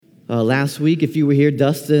Last week, if you were here,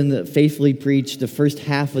 Dustin faithfully preached the first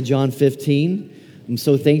half of John 15. I'm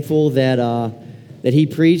so thankful that he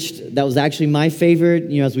preached. That was actually my favorite.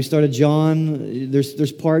 You know, as we started John,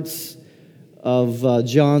 there's parts of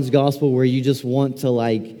John's gospel where you just want to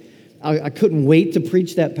I couldn't wait to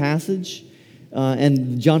preach that passage.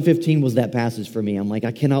 And John 15 was that passage for me. I'm like,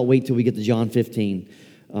 I cannot wait till we get to John 15.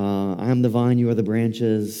 I am the vine, you are the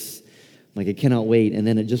branches. Like, I cannot wait. And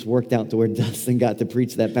then it just worked out to where Dustin got to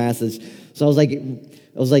preach that passage. So I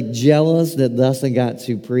was like jealous that Dustin got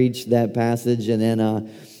to preach that passage. And then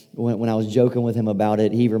when I was joking with him about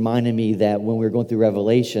it, he reminded me that when we were going through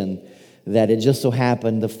Revelation, that it just so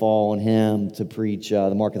happened to fall on him to preach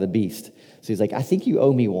the mark of the beast. So he's like, I think you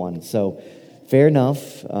owe me one. So fair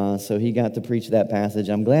enough. So he got to preach that passage.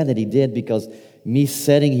 I'm glad that he did, because me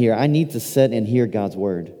sitting here, I need to sit and hear God's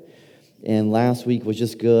word. And last week was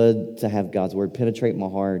just good to have God's word penetrate my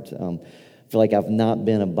heart. I feel like I've not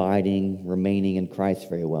been remaining in Christ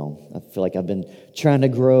very well. I feel like I've been trying to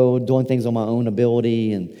grow, doing things on my own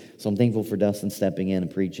ability, and so I'm thankful for Dustin stepping in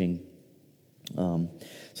and preaching. So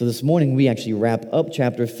this morning we actually wrap up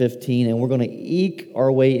chapter 15, and we're going to eke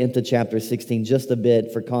our way into chapter 16 just a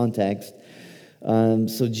bit for context.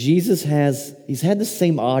 So Jesus he's had the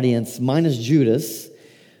same audience, minus Judas.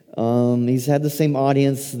 He's had the same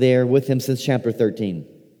audience there with him since chapter 13.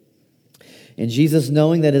 And Jesus,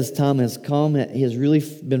 knowing that his time has come, he has really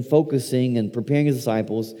been focusing and preparing his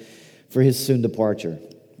disciples for his soon departure.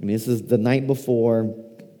 I mean, this is the night before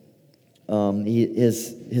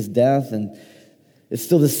his death, and it's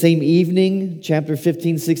still the same evening, chapter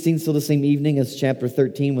 15, 16, still the same evening as chapter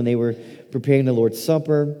 13 when they were preparing the Lord's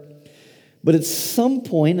Supper. But at some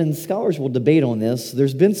point, and scholars will debate on this,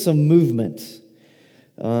 there's been some movement.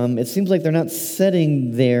 It seems like they're not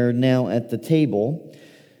sitting there now at the table.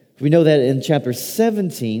 We know that in chapter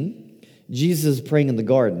 17, Jesus is praying in the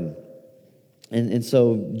garden. And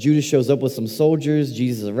so Judas shows up with some soldiers.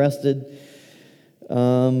 Jesus is arrested.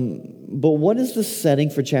 But what is the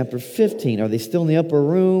setting for chapter 15? Are they still in the upper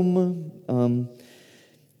room?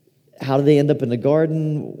 How do they end up in the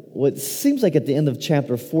garden? What seems like at the end of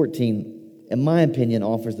chapter 14, in my opinion,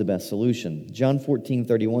 offers the best solution. John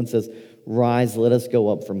 14:31 says, "Rise, let us go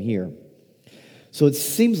up from here." So it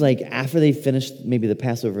seems like after they finished maybe the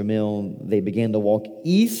Passover meal, they began to walk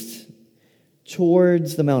east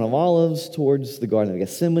towards the Mount of Olives, towards the Garden of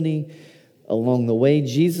Gethsemane. Along the way,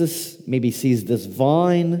 Jesus maybe sees this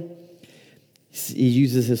vine. He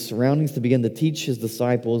uses his surroundings to begin to teach his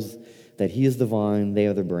disciples that he is the vine, they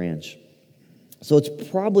are the branch. So it's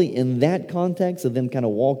probably in that context of them kind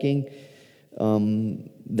of walking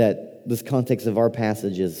that this context of our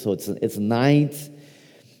passage is. So it's night.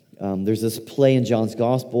 There's this play in John's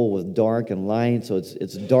gospel with dark and light. So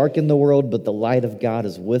it's dark in the world, but the light of God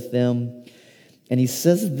is with them. And he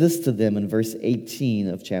says this to them in verse 18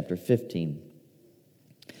 of chapter 15.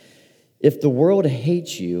 "If the world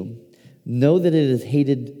hates you, know that it has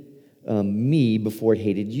hated me before it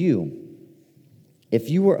hated you. If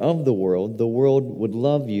you were of the world would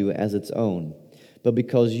love you as its own. But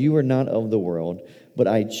because you are not of the world, but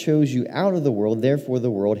I chose you out of the world, therefore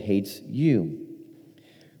the world hates you.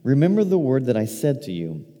 Remember the word that I said to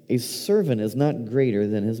you, a servant is not greater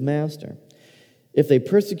than his master. If they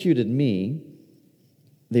persecuted me,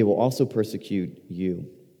 they will also persecute you.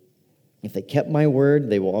 If they kept my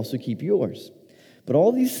word, they will also keep yours. But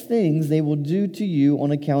all these things they will do to you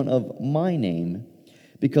on account of my name,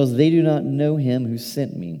 because they do not know him who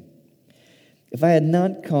sent me. If I had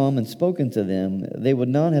not come and spoken to them, they would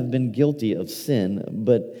not have been guilty of sin,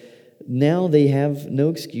 but now they have no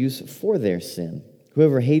excuse for their sin.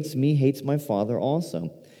 Whoever hates me hates my Father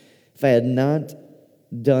also. If I had not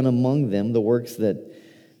done among them the works that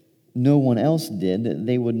no one else did,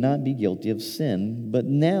 they would not be guilty of sin. But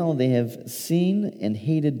now they have seen and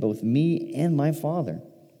hated both me and my Father.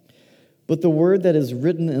 But the word that is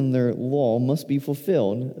written in their law must be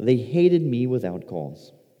fulfilled. They hated me without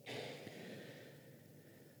cause.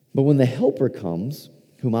 But when the Helper comes,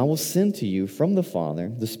 whom I will send to you from the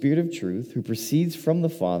Father, the Spirit of truth, who proceeds from the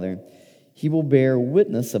Father, he will bear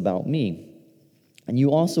witness about me. And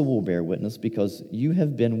you also will bear witness, because you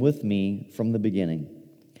have been with me from the beginning.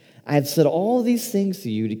 I have said all these things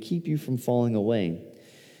to you to keep you from falling away.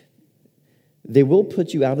 They will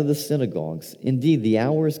put you out of the synagogues. Indeed, the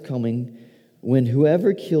hour is coming when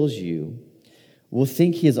whoever kills you will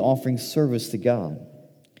think he is offering service to God.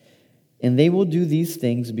 And they will do these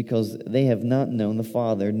things because they have not known the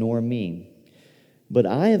Father nor me. But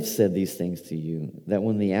I have said these things to you, that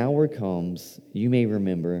when the hour comes, you may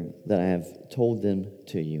remember that I have told them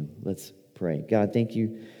to you." Let's pray. God, thank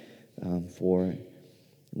you for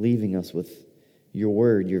leaving us with your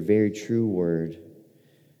word, your very true word.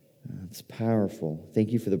 It's powerful.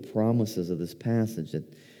 Thank you for the promises of this passage,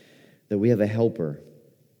 that we have a helper.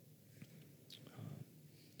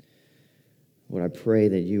 Lord, I pray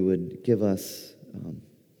that you would give us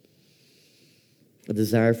a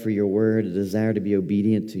desire for your word, a desire to be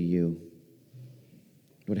obedient to you.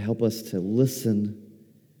 Lord, help us to listen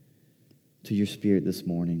to your Spirit this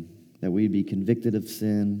morning, that we'd be convicted of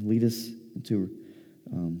sin. Lead us into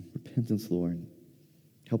repentance, Lord.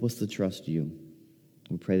 Help us to trust you.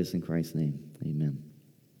 We pray this in Christ's name. Amen.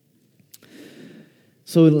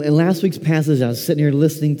 So in last week's passage, I was sitting here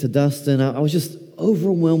listening to Dustin. I was just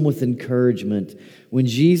overwhelmed with encouragement when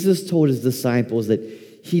Jesus told his disciples that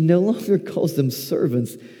he no longer calls them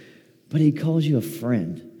servants, but he calls you a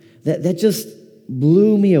friend. That just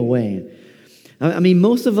blew me away. I mean,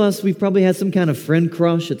 most of us, we've probably had some kind of friend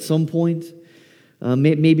crush at some point.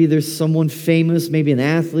 Maybe there's someone famous, maybe an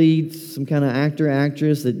athlete, some kind of actor,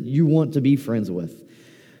 actress that you want to be friends with.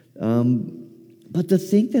 But to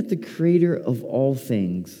think that the creator of all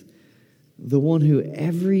things, the one who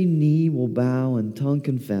every knee will bow and tongue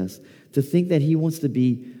confess, to think that he wants to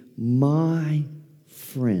be my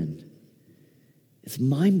friend, it's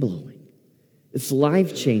mind-blowing. It's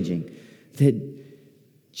life-changing that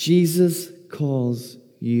Jesus calls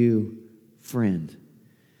you friend.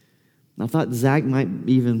 I thought Zach might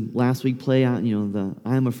even last week play out, the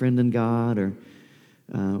I am a friend in God,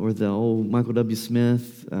 or the old Michael W.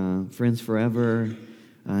 Smith, Friends Forever.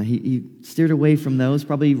 He steered away from those,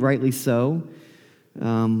 probably rightly so.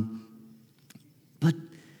 But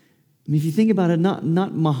if you think about it, not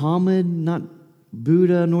Muhammad, not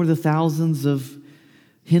Buddha, nor the thousands of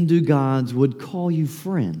Hindu gods would call you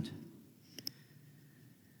friend.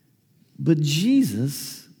 But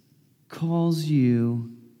Jesus calls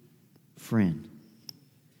you friend.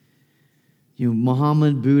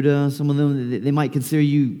 Muhammad, Buddha, some of them, they might consider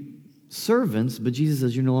you servants, but Jesus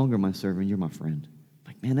says, you're no longer my servant, you're my friend.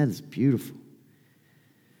 Like, man, that is beautiful.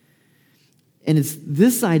 And it's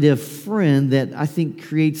this idea of friend that I think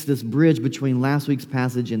creates this bridge between last week's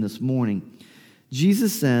passage and this morning.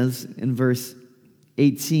 Jesus says in verse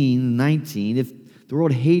 18, 19, if the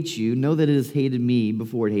world hates you, know that it has hated me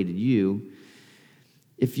before it hated you.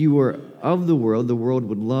 If you were of the world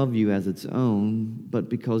would love you as its own, but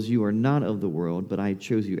because you are not of the world, but I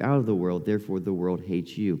chose you out of the world, therefore the world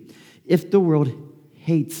hates you. If the world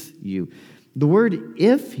hates you. The word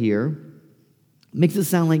if here makes it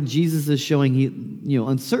sound like Jesus is showing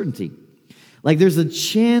uncertainty. Like there's a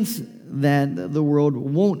chance that the world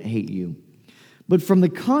won't hate you. But from the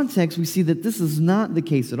context, we see that this is not the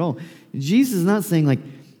case at all. Jesus is not saying like,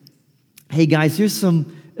 hey guys, here's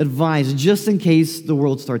some advice just in case the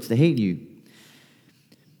world starts to hate you.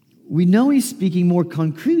 We know he's speaking more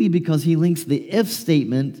concretely because he links the if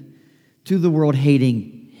statement to the world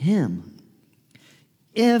hating him.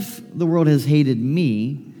 If the world has hated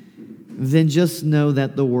me, then just know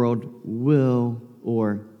that the world will,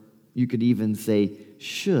 or you could even say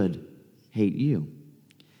should, hate you.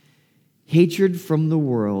 Hatred from the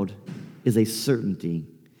world is a certainty.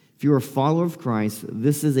 If you're a follower of Christ,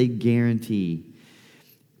 this is a guarantee.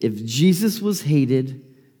 If Jesus was hated,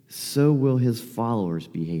 so will his followers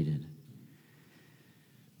be hated.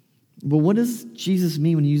 But what does Jesus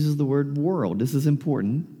mean when he uses the word world? This is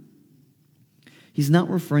important. He's not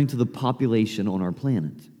referring to the population on our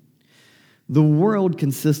planet. The world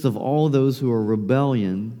consists of all those who are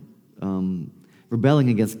rebelling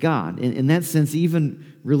against God. In that sense,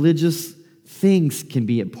 even religious things can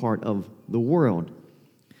be a part of the world.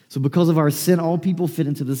 So because of our sin, all people fit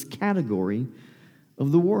into this category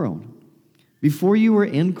of the world. Before you were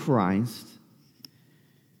in Christ,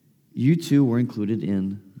 you too were included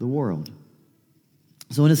in the world.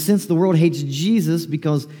 So in a sense, the world hates Jesus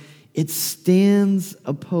because it stands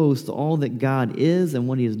opposed to all that God is and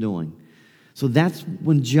what he is doing. So that's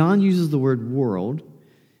when John uses the word world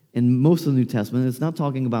in most of the New Testament. It's not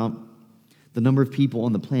talking about the number of people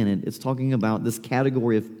on the planet. It's talking about this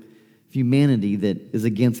category of humanity that is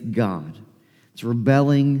against God. It's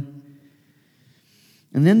rebelling.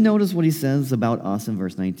 And then notice what he says about us in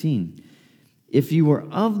verse 19. If you were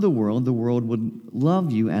of the world would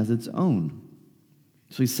love you as its own.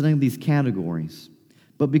 So he's setting up these categories.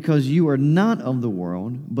 But because you are not of the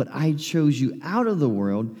world, but I chose you out of the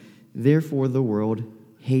world, therefore the world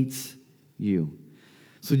hates you.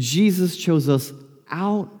 So Jesus chose us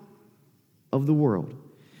out of the world.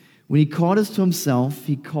 When he called us to himself,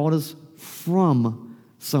 he called us from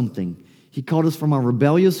something. He called us from our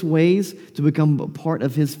rebellious ways to become a part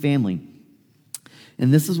of his family.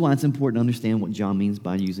 And this is why it's important to understand what John means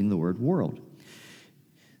by using the word world.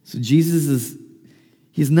 So Jesus is,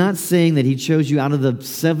 He's not saying that he chose you out of the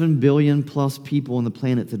 7 billion plus people on the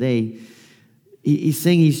planet today. He's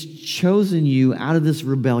saying he's chosen you out of this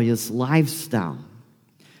rebellious lifestyle.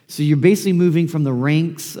 So you're basically moving from the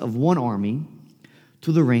ranks of one army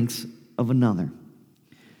to the ranks of another.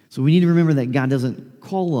 So we need to remember that God doesn't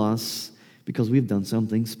call us because we've done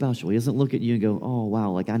something special. He doesn't look at you and go, oh, wow,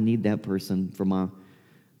 like I need that person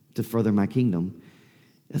to further my kingdom.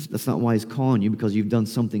 That's not why he's calling you, because you've done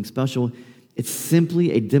something special. It's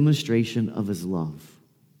simply a demonstration of his love,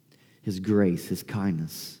 his grace, his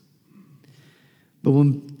kindness. But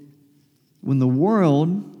when the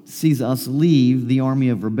world sees us leave the army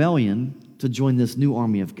of rebellion to join this new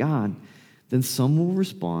army of God, then some will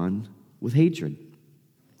respond with hatred.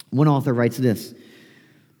 One author writes this: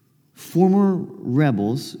 former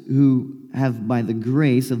rebels who have, by the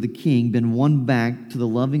grace of the king, been won back to the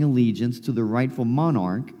loving allegiance to the rightful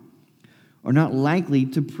monarch are not likely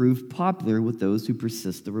to prove popular with those who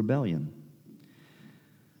persist the rebellion.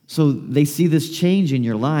 So they see this change in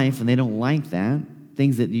your life, and they don't like that.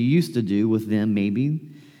 Things that you used to do with them, maybe,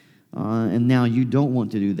 and now you don't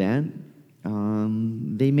want to do that.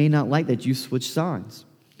 They may not like that you switch sides.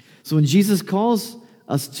 So when Jesus calls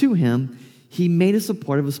us to him, he made us a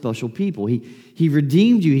part of a special people. He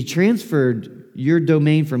redeemed you. He transferred your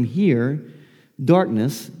domain from here,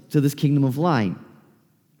 darkness, to this kingdom of light.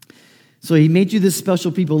 So he made you this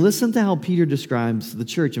special people. Listen to how Peter describes the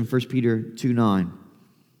church in 1 Peter 2:9.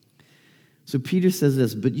 So Peter says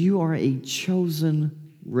this: but you are a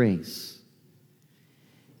chosen race,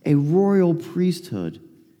 a royal priesthood,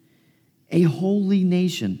 a holy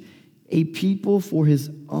nation, a people for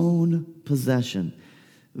his own possession,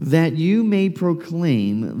 that you may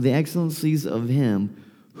proclaim the excellencies of him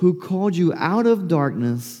who called you out of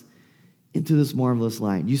darkness into this marvelous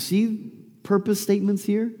light. You see purpose statements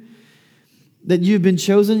here? That you've been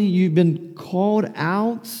chosen, you've been called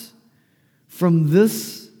out from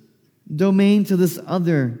this domain to this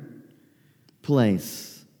other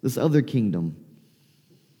place, this other kingdom,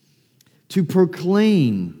 to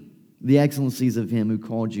proclaim the excellencies of him who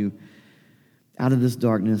called you out of this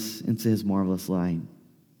darkness into his marvelous light.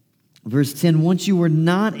 Verse 10, once you were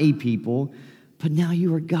not a people, but now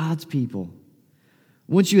you are God's people.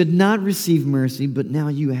 Once you had not received mercy, but now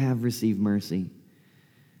you have received mercy.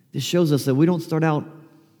 This shows us that we don't start out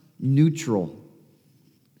neutral.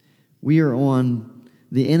 We are on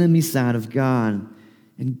the enemy side of God,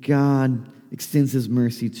 and God extends his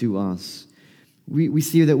mercy to us. We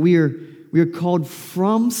see that we are called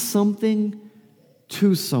from something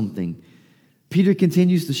to something. Peter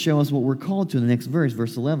continues to show us what we're called to in the next verse,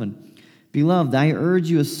 verse 11. Beloved, I urge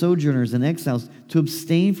you as sojourners and exiles to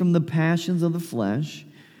abstain from the passions of the flesh,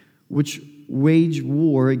 which wage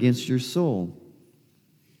war against your soul.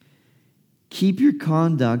 Keep your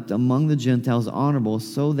conduct among the Gentiles honorable,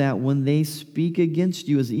 so that when they speak against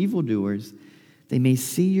you as evildoers, they may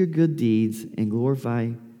see your good deeds and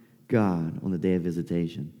glorify God on the day of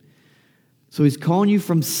visitation. So he's calling you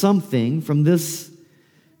from something, from this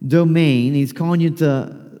domain. He's calling you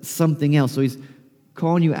to something else. So he's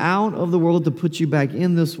calling you out of the world to put you back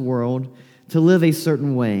in this world, to live a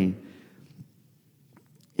certain way.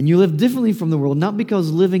 And you live differently from the world, not because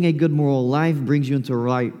living a good moral life brings you into a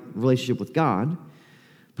right relationship with God,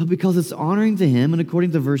 but because it's honoring to him, and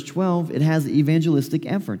according to verse 12, it has evangelistic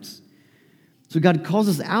efforts. So God calls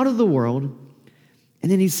us out of the world,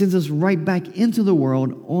 and then he sends us right back into the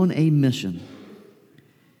world on a mission.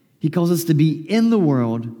 He calls us to be in the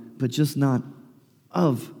world, but just not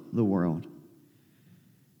of the world.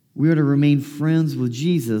 We are to remain friends with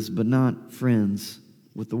Jesus, but not friends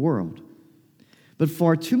with the world. But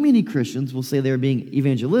far too many Christians will say they're being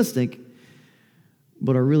evangelistic,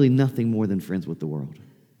 but are really nothing more than friends with the world.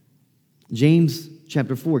 James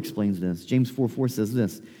chapter 4 explains this. James 4:4 says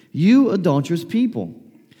this: you adulterous people,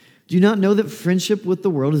 do you not know that friendship with the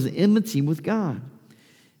world is enmity with God?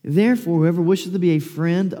 Therefore, whoever wishes to be a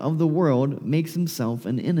friend of the world makes himself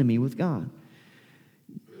an enemy with God.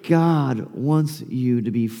 God wants you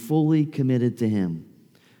to be fully committed to him.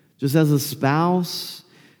 Just as a spouse,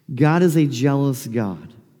 God is a jealous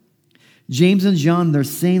God. James and John, they're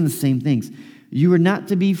saying the same things. You are not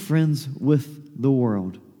to be friends with the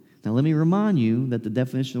world. Now, let me remind you that the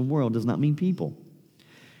definition of world does not mean people.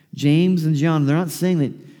 James and John, they're not saying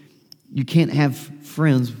that you can't have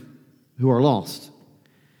friends who are lost.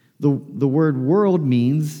 The word world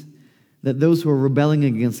means that those who are rebelling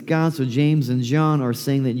against God, so James and John are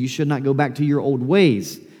saying that you should not go back to your old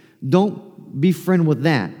ways. Don't be friend with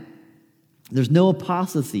that. There's no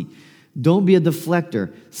apostasy. Don't be a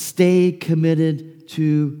deflector. Stay committed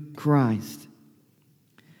to Christ.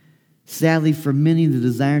 Sadly, for many, the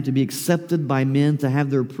desire to be accepted by men, to have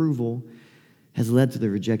their approval, has led to the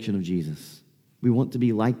rejection of Jesus. We want to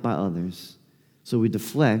be liked by others, so we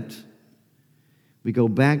deflect. We go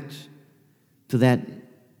back to that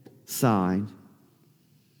side.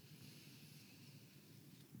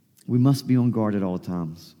 We must be on guard at all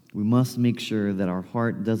times. We must make sure that our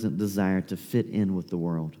heart doesn't desire to fit in with the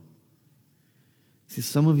world. See,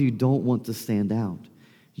 some of you don't want to stand out.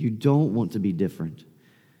 You don't want to be different.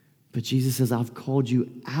 But Jesus says, I've called you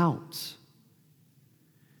out.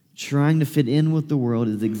 Trying to fit in with the world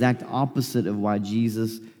is the exact opposite of why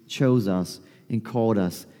Jesus chose us and called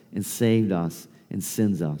us and saved us and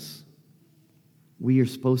sends us. We are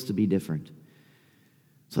supposed to be different.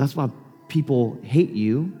 So that's why people hate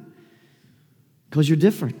you, because you're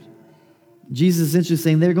different. Jesus is essentially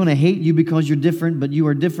saying they're going to hate you because you're different, but you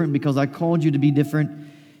are different because I called you to be different,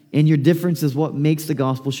 and your difference is what makes the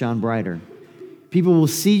gospel shine brighter. People will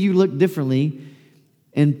see you look differently,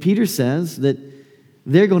 and Peter says that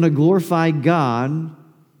they're going to glorify God,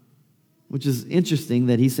 which is interesting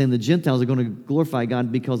that he's saying the Gentiles are going to glorify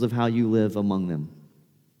God because of how you live among them.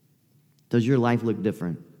 Does your life look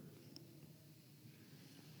different?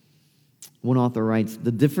 One author writes,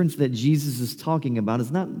 the difference that Jesus is talking about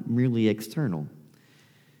is not merely external.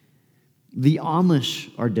 The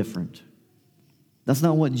Amish are different. That's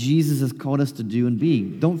not what Jesus has called us to do and be.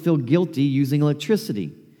 Don't feel guilty using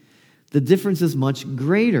electricity. The difference is much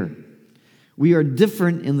greater. We are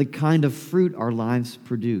different in the kind of fruit our lives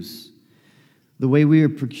produce. The way we are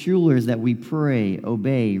peculiar is that we pray,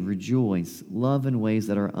 obey, rejoice, love in ways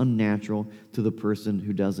that are unnatural to the person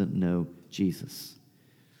who doesn't know Jesus.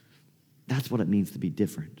 That's what it means to be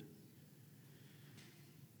different.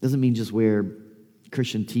 Doesn't mean just wear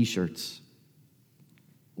Christian t-shirts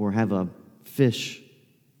or have a fish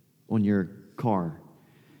on your car.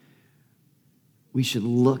 We should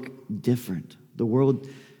look different. The world,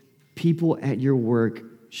 people at your work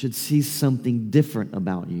should see something different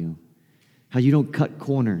about you. How you don't cut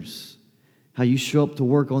corners. How you show up to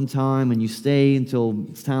work on time and you stay until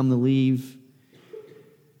it's time to leave.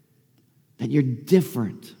 That you're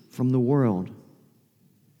different from the world.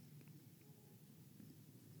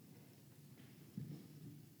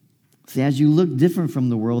 See, as you look different from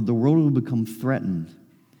the world will become threatened.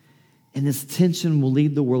 And this tension will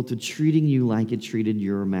lead the world to treating you like it treated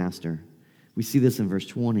your master. We see this in verse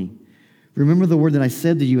 20. Remember the word that I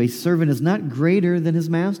said to you, a servant is not greater than his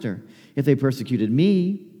master. If they persecuted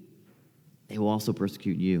me, they will also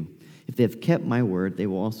persecute you. If they have kept my word, they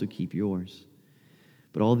will also keep yours.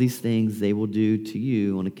 But all these things they will do to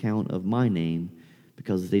you on account of my name,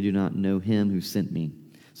 because they do not know him who sent me.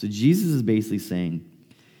 So Jesus is basically saying,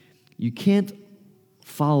 you can't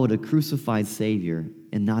follow the crucified Savior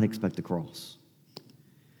and not expect the cross.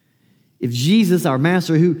 If Jesus, our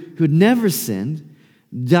master, who had never sinned,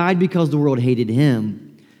 died because the world hated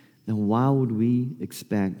him, then why would we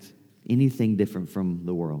expect anything different from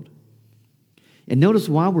the world? And notice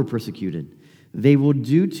why we're persecuted. They will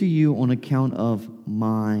do to you on account of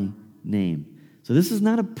my name. So this is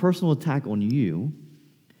not a personal attack on you.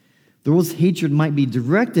 The world's hatred might be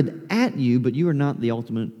directed at you, but you are not the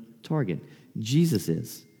ultimate target. Jesus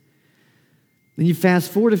is. Then you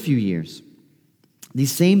fast forward a few years.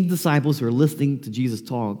 These same disciples who are listening to Jesus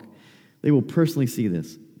talk, they will personally see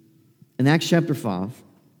this. In Acts chapter 5,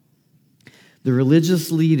 the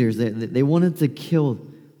religious leaders, they wanted to kill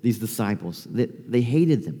these disciples. They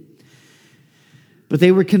hated them. But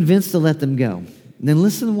they were convinced to let them go. And then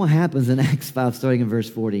listen to what happens in Acts 5, starting in verse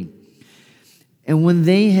 40. And when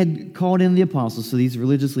they had called in the apostles, so these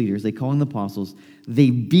religious leaders, they called in the apostles, they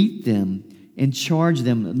beat them and charged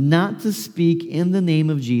them not to speak in the name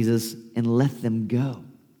of Jesus and let them go.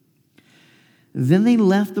 Then they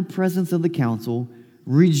left the presence of the council,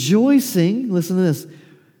 rejoicing, listen to this,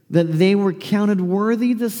 that they were counted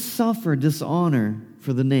worthy to suffer dishonor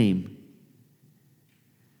for the name.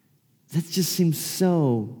 That just seems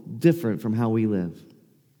so different from how we live.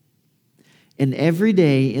 And every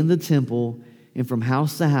day in the temple and from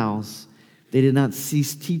house to house, they did not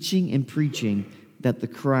cease teaching and preaching that the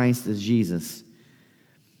Christ is Jesus.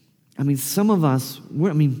 I mean, some of us,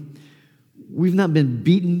 we've not been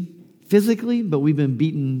beaten physically, but we've been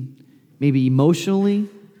beaten maybe emotionally,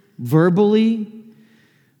 verbally,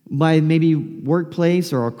 by maybe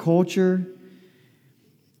workplace or our culture.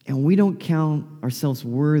 And we don't count ourselves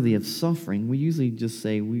worthy of suffering. We usually just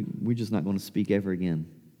say, we're just not going to speak ever again.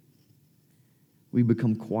 We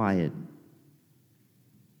become quiet.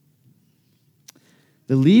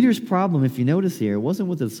 The leader's problem, if you notice here, wasn't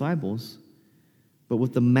with the disciples, but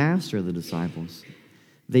with the master of the disciples.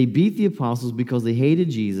 They beat the apostles because they hated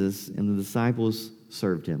Jesus, and the disciples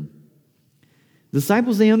served him.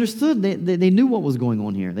 Disciples, they understood. They knew what was going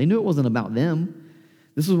on here. They knew it wasn't about them.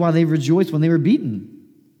 This is why they rejoiced when they were beaten.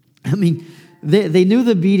 I mean, they knew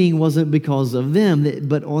the beating wasn't because of them,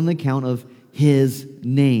 but on the account of his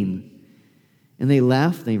name. And they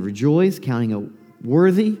left, they rejoiced, counting it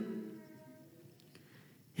worthy.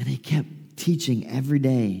 And they kept teaching every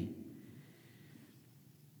day.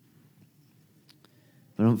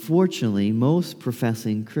 But unfortunately, most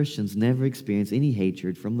professing Christians never experience any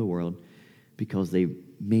hatred from the world because they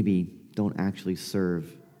maybe don't actually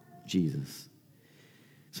serve Jesus.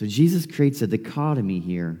 So Jesus creates a dichotomy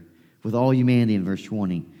here with all humanity in verse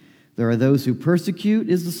 20. There are those who persecute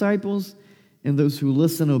his disciples and those who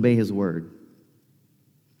listen and obey his word.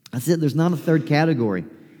 That's it. There's not a third category.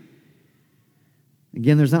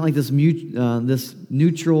 Again, there's not like this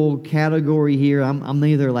neutral category here. I'm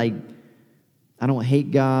neither like, I don't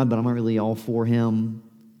hate God, but I'm not really all for him.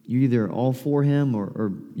 You're either all for him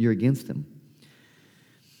or you're against him.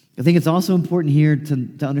 I think it's also important here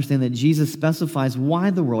to understand that Jesus specifies why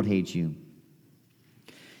the world hates you.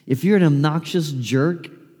 If you're an obnoxious jerk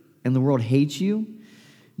and the world hates you,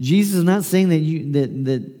 Jesus is not saying that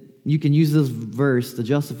you can use this verse to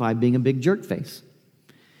justify being a big jerk face.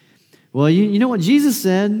 Well, you know what Jesus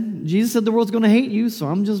said? Jesus said the world's going to hate you, so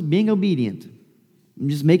I'm just being obedient. I'm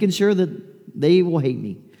just making sure that they will hate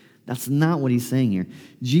me. That's not what he's saying here.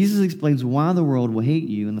 Jesus explains why the world will hate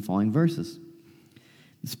you in the following verses.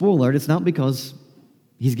 Spoiler alert, it's not because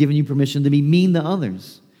he's given you permission to be mean to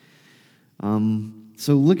others.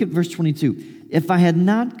 So look at verse 22. If I had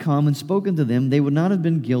not come and spoken to them, they would not have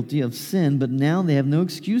been guilty of sin, but now they have no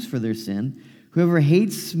excuse for their sin. Whoever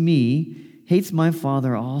hates me hates my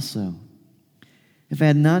Father also. If I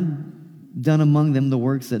had not done among them the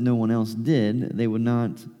works that no one else did, they would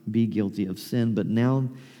not be guilty of sin, but now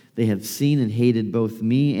they have seen and hated both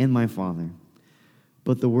me and my Father.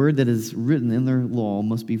 But the word that is written in their law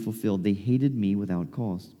must be fulfilled. They hated me without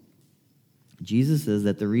cause. Jesus says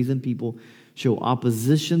that the reason people show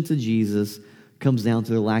opposition to Jesus comes down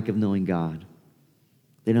to their lack of knowing God.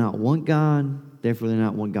 They do not want God, therefore they do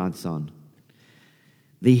not want God's Son.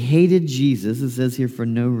 They hated Jesus, it says here, for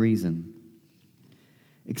no reason,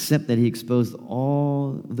 except that he exposed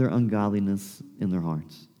all their ungodliness in their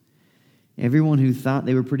hearts. Everyone who thought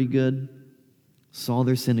they were pretty good saw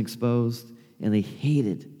their sin exposed, and they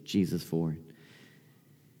hated Jesus for it.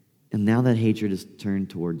 And now that hatred is turned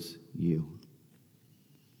towards you.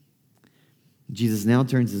 Jesus now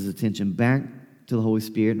turns his attention back to the Holy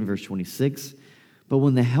Spirit in verse 26. But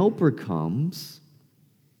when the Helper comes,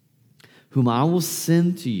 whom I will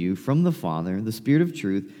send to you from the Father, the Spirit of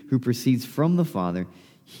truth, who proceeds from the Father,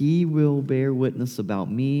 he will bear witness about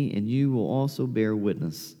me, and you will also bear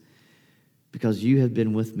witness, because you have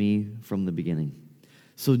been with me from the beginning.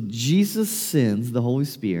 So Jesus sends the Holy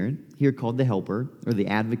Spirit, here called the Helper, or the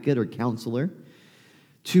Advocate, or Counselor,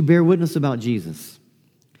 to bear witness about Jesus.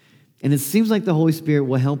 And it seems like the Holy Spirit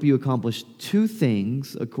will help you accomplish two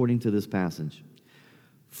things according to this passage.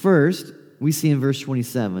 First, we see in verse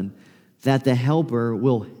 27 that the Helper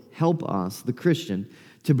will help us, the Christian,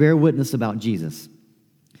 to bear witness about Jesus.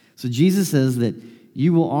 So Jesus says that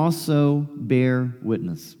you will also bear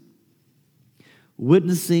witness.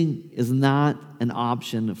 Witnessing is not an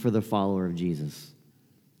option for the follower of Jesus.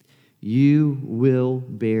 You will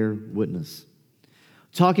bear witness.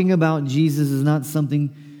 Talking about Jesus is not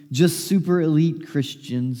something just super elite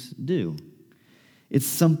Christians do. It's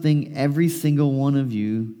something every single one of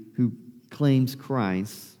you who claims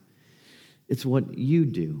Christ, it's what you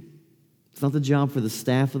do. It's not the job for the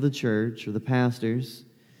staff of the church or the pastors.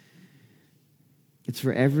 It's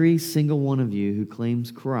for every single one of you who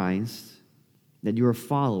claims Christ, that you're a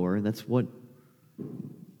follower. That's what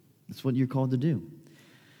you're called to do.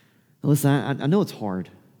 Now listen, I know it's hard.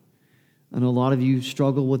 I know a lot of you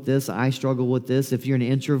struggle with this. I struggle with this. If you're an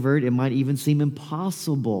introvert, it might even seem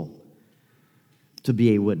impossible to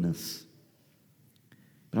be a witness.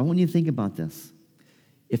 But I want you to think about this.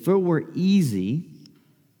 If it were easy,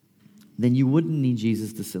 then you wouldn't need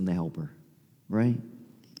Jesus to send the Helper, right?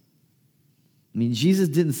 I mean, Jesus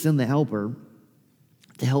didn't send the Helper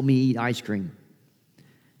to help me eat ice cream.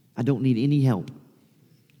 I don't need any help.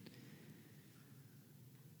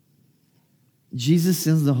 Jesus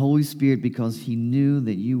sends the Holy Spirit because he knew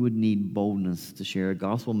that you would need boldness to share a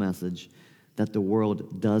gospel message that the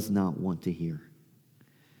world does not want to hear,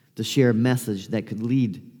 to share a message that could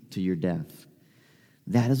lead to your death.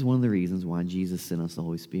 That is one of the reasons why Jesus sent us the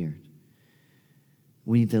Holy Spirit.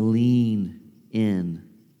 We need to lean in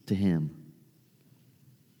to him.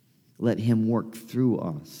 Let him work through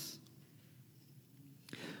us.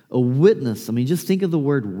 A witness, I mean, just think of the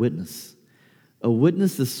word witness. A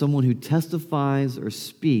witness is someone who testifies or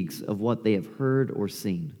speaks of what they have heard or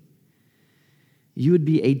seen. You would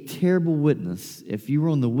be a terrible witness if you were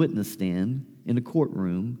on the witness stand in a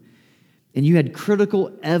courtroom and you had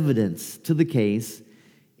critical evidence to the case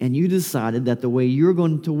and you decided that the way you were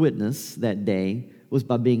going to witness that day was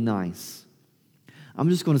by being nice. I'm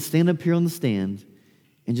just going to stand up here on the stand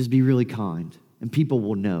and just be really kind, and people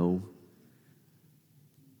will know.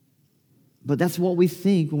 But that's what we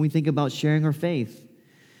think when we think about sharing our faith.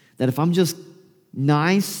 That if I'm just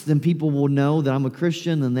nice, then people will know that I'm a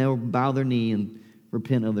Christian and they'll bow their knee and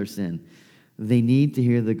repent of their sin. They need to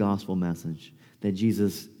hear the gospel message that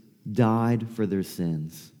Jesus died for their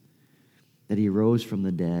sins, that he rose from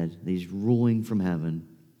the dead, that he's ruling from heaven.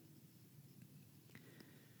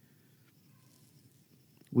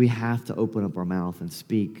 We have to open up our mouth and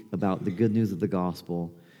speak about the good news of the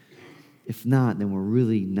gospel. If not, then we're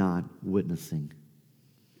really not witnessing.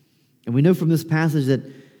 And we know from this passage that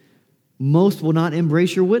most will not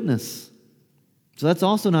embrace your witness. So that's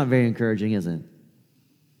also not very encouraging, is it?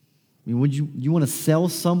 I mean, would you want to sell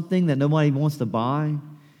something that nobody wants to buy?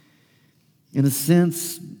 In a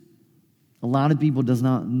sense, a lot of people do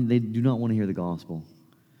not want to hear the gospel.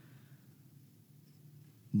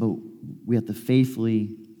 But we have to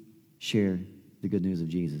faithfully share the good news of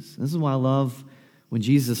Jesus. This is why I love when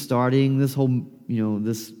Jesus is starting this whole,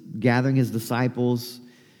 this gathering his disciples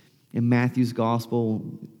in Matthew's gospel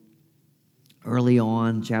early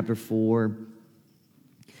on, chapter 4.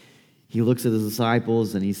 He looks at his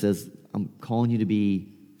disciples and he says, I'm calling you to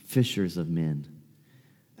be fishers of men.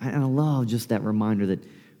 And I love just that reminder that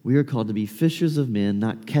we are called to be fishers of men,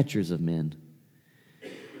 not catchers of men.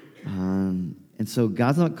 And so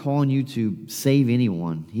God's not calling you to save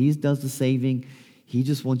anyone. He does the saving. He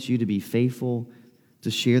just wants you to be faithful to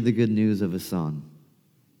share the good news of his Son.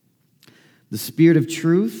 The Spirit of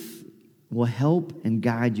truth will help and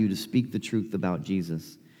guide you to speak the truth about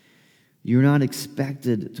Jesus. You're not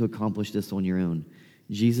expected to accomplish this on your own.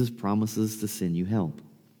 Jesus promises to send you help.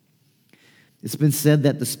 It's been said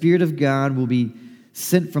that the Spirit of God will be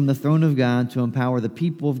sent from the throne of God to empower the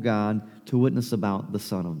people of God to witness about the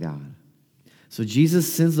Son of God. So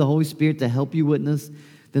Jesus sends the Holy Spirit to help you witness.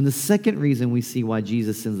 Then the second reason we see why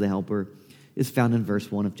Jesus sends the Helper is found in verse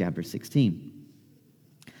 1 of chapter 16.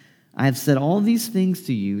 I have said all these things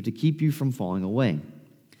to you to keep you from falling away.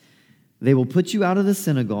 They will put you out of the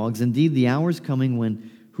synagogues. Indeed, the hour is coming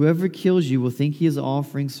when whoever kills you will think he is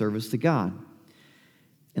offering service to God.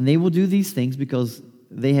 And they will do these things because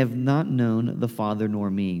they have not known the Father nor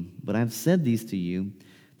me. But I have said these to you,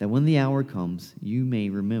 that when the hour comes, you may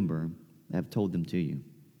remember that I have told them to you.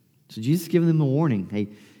 So Jesus is giving them a warning. Hey,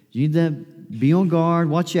 you need to be on guard,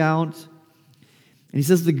 watch out. And he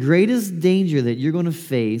says the greatest danger that you're going to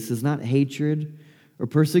face is not hatred or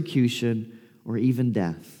persecution or even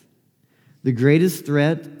death. The greatest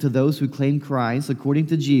threat to those who claim Christ, according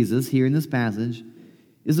to Jesus here in this passage,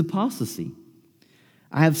 is apostasy.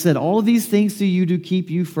 I have said all these things to you to keep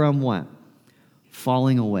you from what?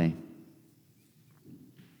 Falling away.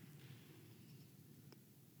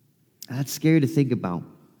 That's scary to think about.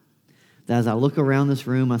 That as I look around this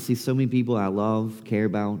room, I see so many people I love, care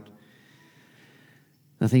about.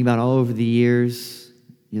 I think about all over the years,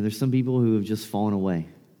 there's some people who have just fallen away.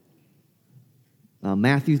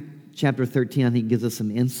 Matthew chapter 13, I think, gives us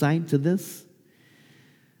some insight to this.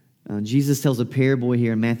 Jesus tells a parable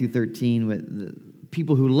here in Matthew 13 with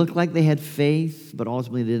people who look like they had faith, but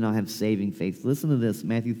ultimately did not have saving faith. Listen to this,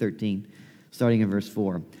 Matthew 13, starting in verse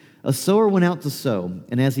 4. A sower went out to sow,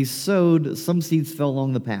 and as he sowed, some seeds fell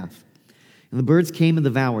along the path, and the birds came and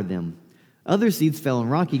devoured them. Other seeds fell on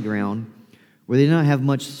rocky ground, where they did not have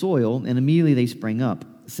much soil, and immediately they sprang up,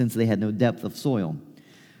 since they had no depth of soil.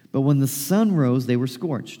 But when the sun rose, they were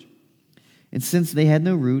scorched. And since they had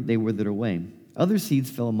no root, they withered away. Other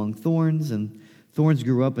seeds fell among thorns, and thorns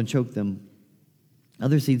grew up and choked them.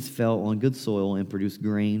 Other seeds fell on good soil and produced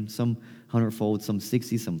grain, some 100-fold, some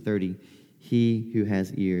 60, some 30. He who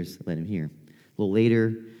has ears, let him hear. A little later,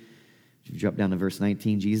 if you drop down to verse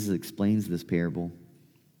 19, Jesus explains this parable.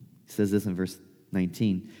 He says this in verse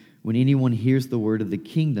 19. When anyone hears the word of the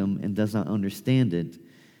kingdom and does not understand it,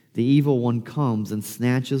 the evil one comes and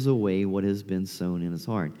snatches away what has been sown in his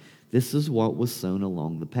heart. This is what was sown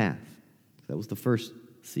along the path. That was the first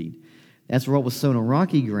seed. As for what was sown on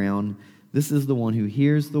rocky ground, this is the one who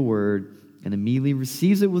hears the word and immediately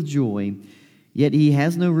receives it with joy, yet he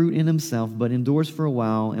has no root in himself, but endures for a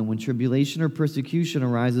while, and when tribulation or persecution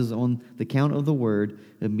arises on the account of the word,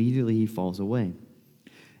 immediately he falls away.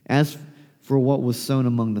 As for what was sown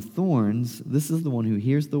among the thorns, this is the one who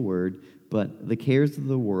hears the word, but the cares of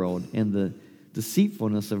the world and the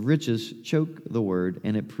deceitfulness of riches choke the word,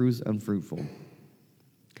 and it proves unfruitful.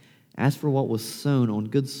 As for what was sown on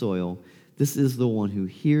good soil, this is the one who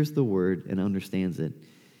hears the word and understands it.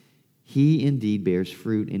 He indeed bears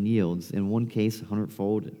fruit and yields, in one case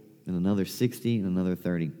 100-fold, in another 60, and another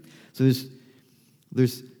 30. So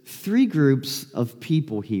there's three groups of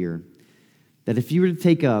people here that if you were to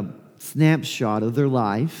take a snapshot of their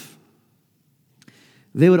life,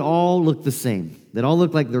 they would all look the same. They'd all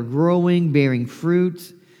look like they're growing, bearing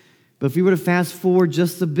fruit. But if you were to fast forward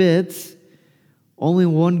just a bit, only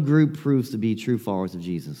one group proves to be true followers of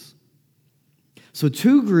Jesus. So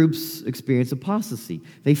two groups experience apostasy.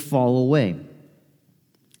 They fall away.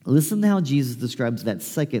 Listen to how Jesus describes that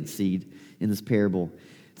second seed in this parable.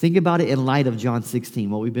 Think about it in light of John 16,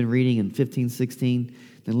 what we've been reading in 15, 16.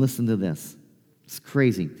 Then listen to this. It's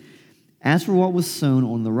crazy. As for what was sown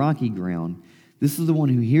on the rocky ground, this is the one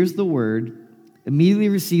who hears the word, immediately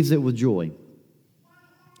receives it with joy.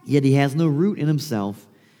 Yet he has no root in himself.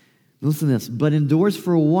 Listen to this. But endures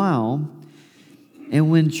for a while, and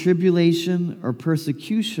when tribulation or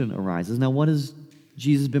persecution arises. Now, what has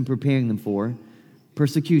Jesus been preparing them for?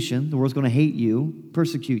 Persecution. The world's going to hate you,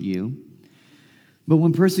 persecute you. But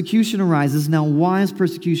when persecution arises, now why is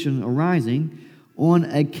persecution arising? On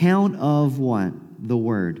account of what? The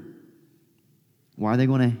word. Why are they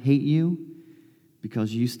going to hate you?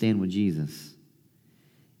 Because you stand with Jesus.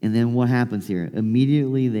 And then what happens here?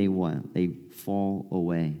 Immediately they what? They fall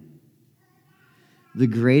away. The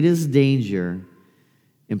greatest danger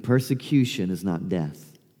in persecution is not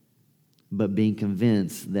death, but being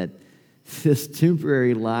convinced that this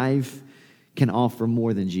temporary life can offer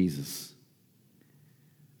more than Jesus.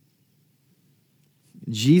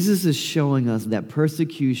 Jesus is showing us that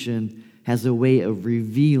persecution has a way of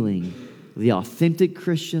revealing the authentic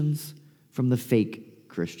Christians from the fake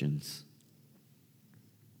Christians.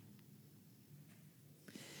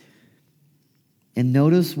 And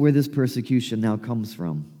notice where this persecution now comes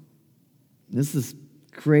from. This is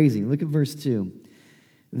crazy. Look at verse 2.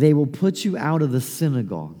 They will put you out of the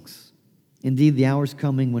synagogues. Indeed, the hour is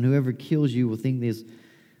coming when whoever kills you will think he is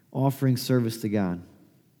offering service to God.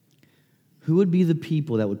 Who would be the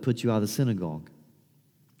people that would put you out of the synagogue?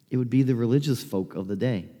 It would be the religious folk of the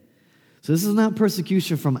day. So this is not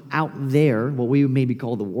persecution from out there, what we would maybe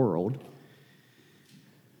call the world.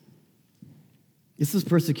 This is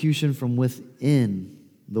persecution from within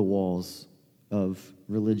the walls of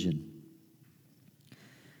religion.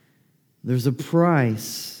 There's a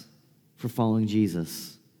price for following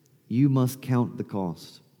Jesus. You must count the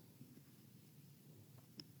cost.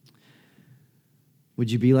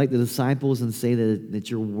 Would you be like the disciples and say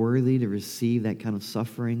that you're worthy to receive that kind of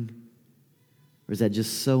suffering? Or is that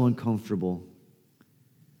just so uncomfortable?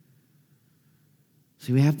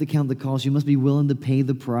 See, we have to count the cost. You must be willing to pay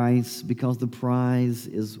the price because the prize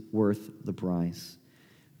is worth the price.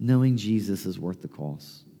 Knowing Jesus is worth the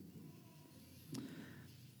cost.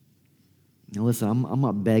 Now listen, I'm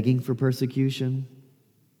not begging for persecution.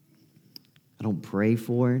 I don't pray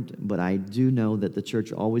for it, but I do know that the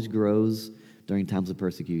church always grows during times of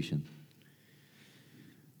persecution.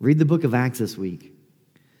 Read the book of Acts this week.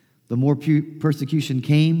 The more persecution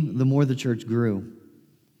came, the more the church grew.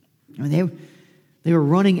 I mean, they were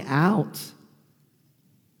running out,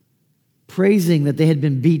 praising that they had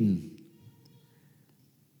been beaten.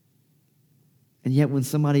 And yet when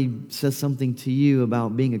somebody says something to you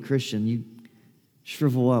about being a Christian, you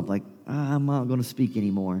shrivel up like, I'm not going to speak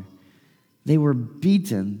anymore. They were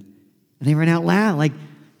beaten, and they ran out loud. Like,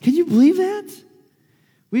 can you believe that?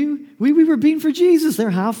 We were beaten for Jesus. They're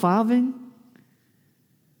high-fiving.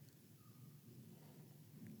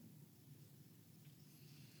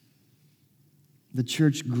 The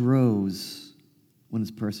church grows when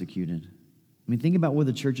it's persecuted. I mean, think about where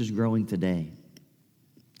the church is growing today.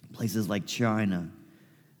 Places like China,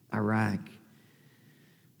 Iraq.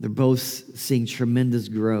 They're both seeing tremendous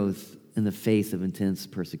growth in the face of intense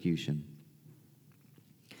persecution.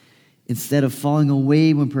 Instead of falling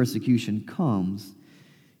away when persecution comes,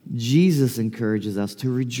 Jesus encourages us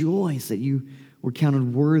to rejoice that you were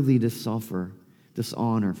counted worthy to suffer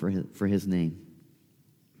dishonor for his name.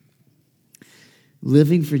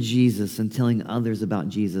 Living for Jesus and telling others about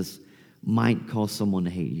Jesus might cause someone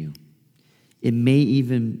to hate you. It may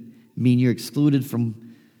even mean you're excluded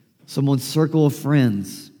from someone's circle of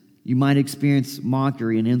friends. You might experience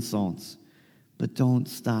mockery and insults, but don't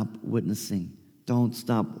stop witnessing. Don't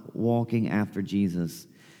stop walking after Jesus.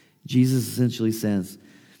 Jesus essentially says,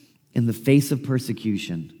 in the face of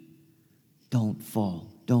persecution, don't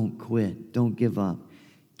fall, don't quit, don't give up.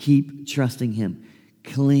 Keep trusting him.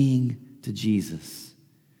 Cling to Jesus.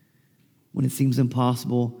 When it seems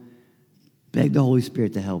impossible, Beg the Holy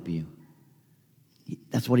Spirit to help you.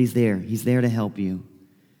 That's what he's there. He's there to help you.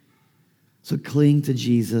 So cling to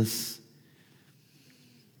Jesus.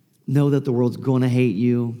 Know that the world's going to hate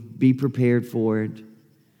you. Be prepared for it.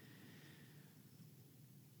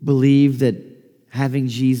 Believe that having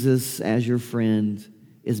Jesus as your friend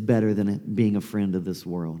is better than being a friend of this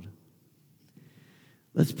world.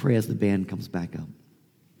 Let's pray as the band comes back up.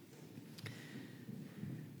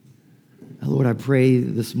 Lord, I pray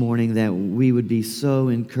this morning that we would be so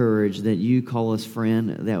encouraged that you call us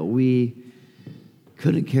friend, that we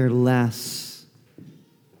couldn't care less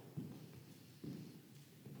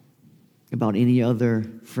about any other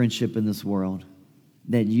friendship in this world,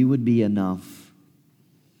 that you would be enough.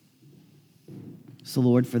 So,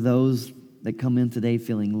 Lord, for those that come in today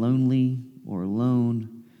feeling lonely or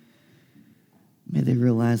alone, may they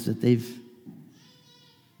realize that they've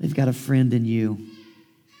got a friend in you.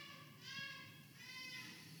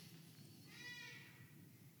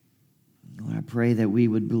 Lord, I pray that we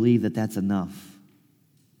would believe that that's enough.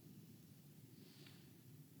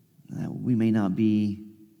 That we may not be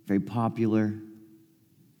very popular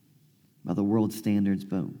by the world's standards,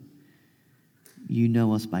 but you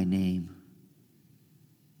know us by name.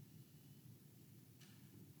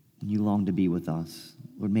 And you long to be with us.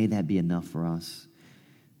 Lord, may that be enough for us.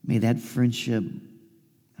 May that friendship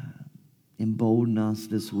embolden us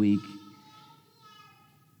this week.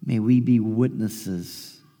 May we be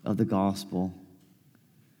witnesses of the gospel.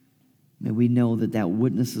 May we know that that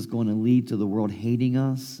witness is going to lead to the world hating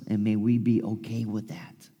us, and may we be okay with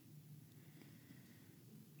that.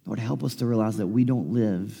 Lord, help us to realize that we don't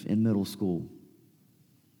live in middle school.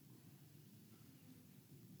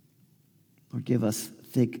 Lord, give us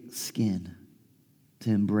thick skin to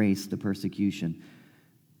embrace the persecution,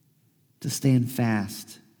 to stand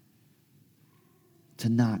fast, to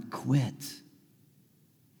not quit.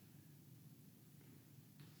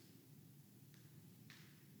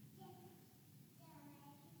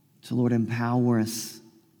 So, Lord, empower us.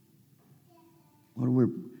 Lord,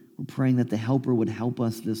 we're praying that the Helper would help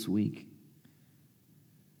us this week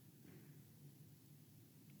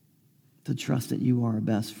to trust that you are our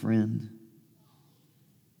best friend,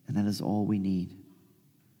 and that is all we need.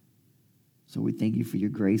 So we thank you for your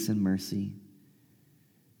grace and mercy.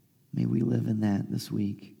 May we live in that this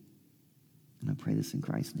week. And I pray this in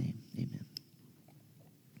Christ's name. Amen.